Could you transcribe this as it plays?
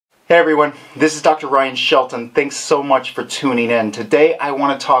Hey everyone, this is Dr. Ryan Shelton. Thanks so much for tuning in. Today I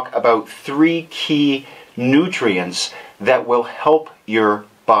want to talk about 3 key nutrients that will help your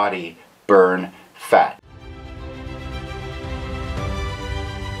body burn fat.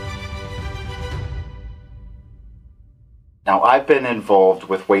 Now, I've been involved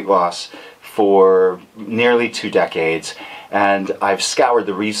with weight loss for nearly 2 decades, and I've scoured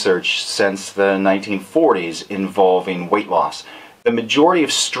the research since the 1940s involving weight loss. The majority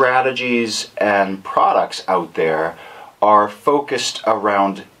of strategies and products out there are focused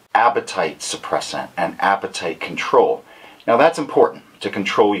around appetite suppressant and appetite control. Now, that's important to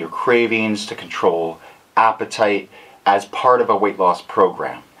control your cravings, to control appetite as part of a weight loss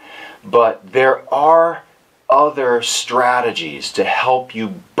program. But there are other strategies to help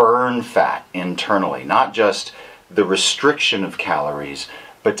you burn fat internally, not just the restriction of calories,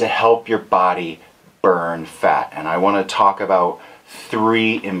 but to help your body burn fat. And I want to talk about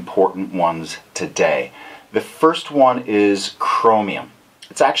 3 important ones today. The first one is chromium.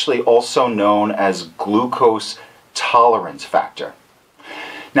 It's actually also known as glucose tolerance factor.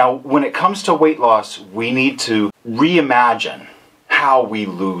 Now, when it comes to weight loss, we need to reimagine how we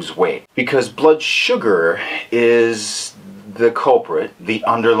lose weight, because blood sugar is the culprit, the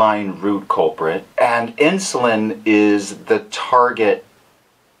underlying root culprit, and insulin is the target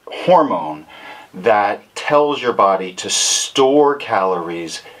hormone that tells your body to store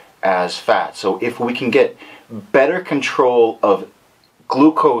calories as fat. So if we can get better control of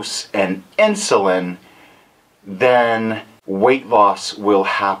glucose and insulin, then weight loss will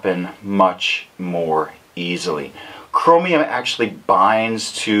happen much more easily. Chromium actually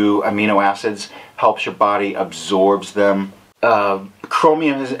binds to amino acids, helps your body absorbs them.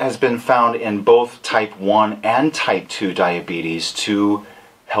 Chromium has been found in both type 1 and type 2 diabetes to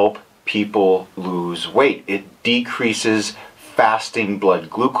help people lose weight. It decreases fasting blood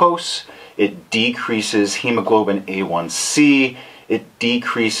glucose, it decreases hemoglobin A1C, it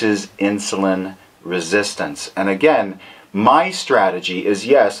decreases insulin resistance. And again, my strategy is,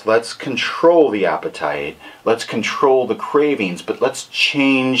 yes, let's control the appetite, let's control the cravings, but let's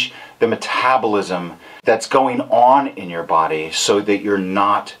change the metabolism that's going on in your body so that you're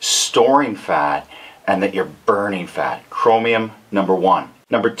not storing fat and that you're burning fat. Chromium, number 1.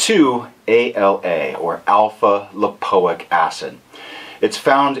 Number 2, ALA, or alpha lipoic acid. It's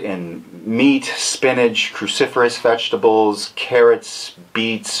found in meat, spinach, cruciferous vegetables, carrots,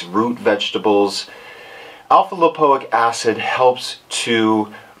 beets, root vegetables. Alpha lipoic acid helps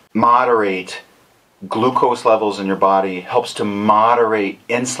to moderate glucose levels in your body, helps to moderate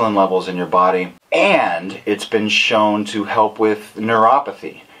insulin levels in your body, and it's been shown to help with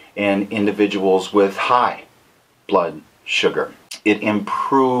neuropathy in individuals with high blood sugar. It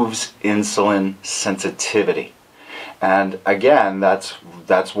improves insulin sensitivity. And again, that's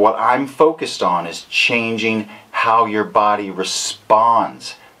what I'm focused on, is changing how your body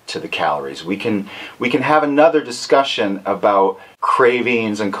responds to the calories. We can have another discussion about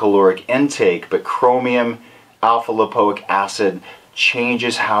cravings and caloric intake, but chromium, alpha lipoic acid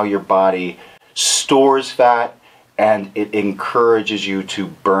changes how your body stores fat, and it encourages you to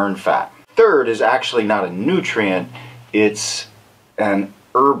burn fat. Third is actually not a nutrient, it's an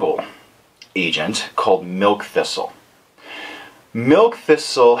herbal agent called milk thistle. Milk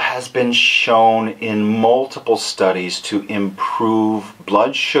thistle has been shown in multiple studies to improve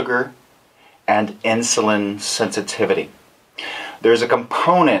blood sugar and insulin sensitivity. There's a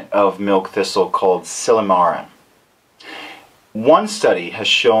component of milk thistle called silymarin. One study has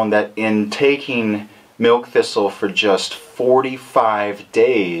shown that in taking milk thistle for just 45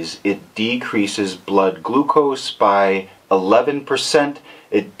 days, it decreases blood glucose by 11%,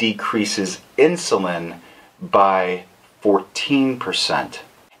 it decreases insulin by 14%.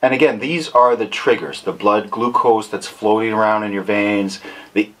 And again, these are the triggers: the blood glucose that's floating around in your veins,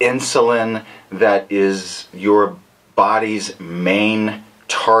 the insulin that is your body's main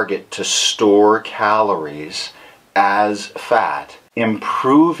target to store calories as fat.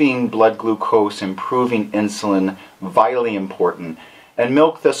 Improving blood glucose, improving insulin, vitally important. And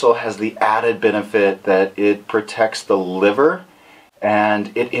milk thistle has the added benefit that it protects the liver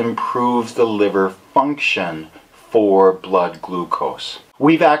and it improves the liver function for blood glucose.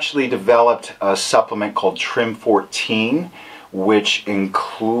 We've actually developed a supplement called Trim 14, which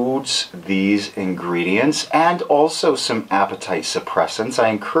includes these ingredients and also some appetite suppressants. I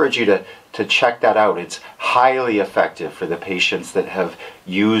encourage you to check that out. It's highly effective for the patients that have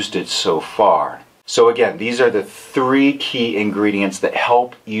used it so far. So again, these are the 3 key ingredients that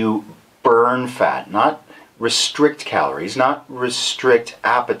help you burn fat, not restrict calories, not restrict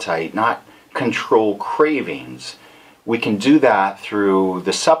appetite, not control cravings. We can do that through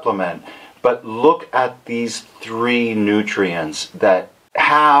the supplement, but look at these 3 nutrients that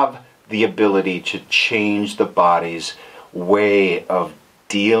have the ability to change the body's way of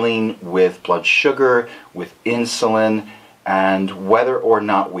dealing with blood sugar, with insulin, and whether or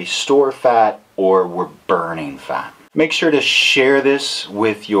not we store fat or we're burning fat. Make sure to share this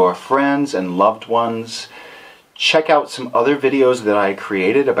with your friends and loved ones. Check out some other videos that I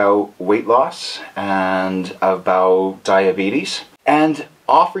created about weight loss and about diabetes, and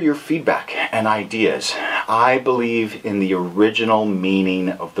offer your feedback and ideas. I believe in the original meaning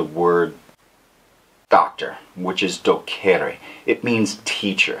of the word doctor, which is docere. It means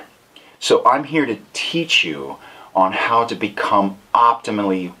teacher. So I'm here to teach you on how to become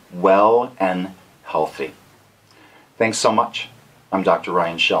optimally well and healthy. Thanks so much. I'm Dr.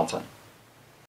 Ryan Shelton.